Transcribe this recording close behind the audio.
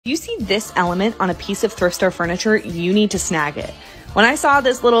If you see this element on a piece of thrift store furniture, you need to snag it. When I saw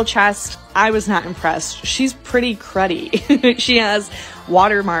this little chest, I was not impressed. She's pretty cruddy. She has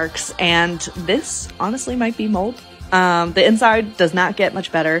watermarks, and this honestly might be mold. The inside does not get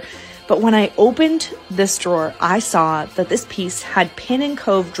much better. But when I opened this drawer, I saw that this piece had pin and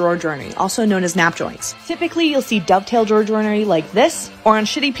cove drawer joinery, also known as nap joints. Typically, you'll see dovetail drawer joinery like this, or on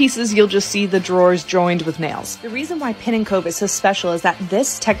shitty pieces, you'll just see the drawers joined with nails. The reason why pin and cove is so special is that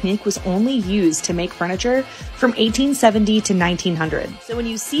this technique was only used to make furniture from 1870 to 1900. So when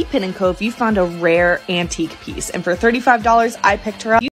you see pin and cove, you found a rare antique piece, and for $35, I picked her up.